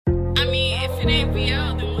it ain't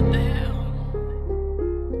real, then what the hell?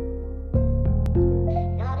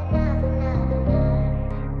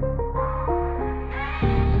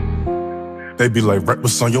 They be like, "Rep,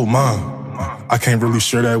 what's on your mind?" I can't really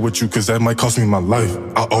share that with you, cause that might cost me my life.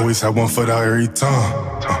 I always have one foot out every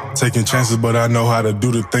time. Taking chances, but I know how to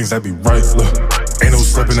do the things that be right. Look, ain't no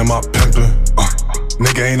slipping in my pimpin'.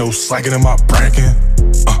 Nigga, ain't no slacking in my brackin'.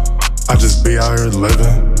 I just be out here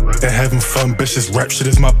living and having fun, bitch. This rap shit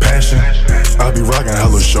is my passion. I be rocking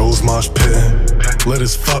hella shows, mosh pittin'. Let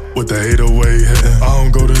us fuck with the 808 hitting. I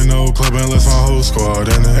don't go to no club unless my whole squad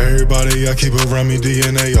in it. Everybody I keep around me,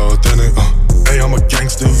 DNA authentic. Hey, I'm a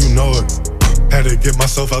gangster, you know it. Had to get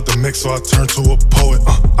myself out the mix, so I turned to a poet.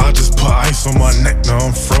 I just put ice on my neck, now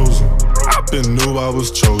I'm frozen. I been knew I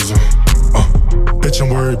was chosen. Bitch, I'm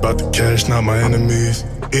worried about the cash, not my enemies.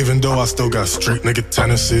 Even though I still got street nigga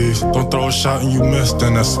tendencies. Don't throw a shot and you miss,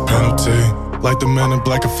 then that's a penalty. Like the man in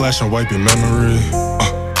black and flash and wipe your memory.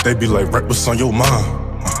 They be like, "Rep, what's on your mind?"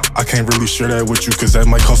 I can't really share that with you, cause that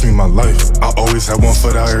might cost me my life. I always have one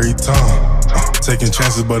foot out every time. Taking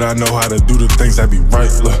chances, but I know how to do the things that be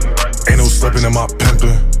right. Look, ain't no slipping in my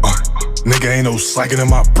pimpin'. Nigga, ain't no slacking in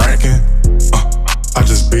my brackin'. I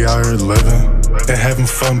just be out here living and having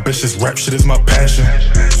fun, bitch. This rap shit is my passion.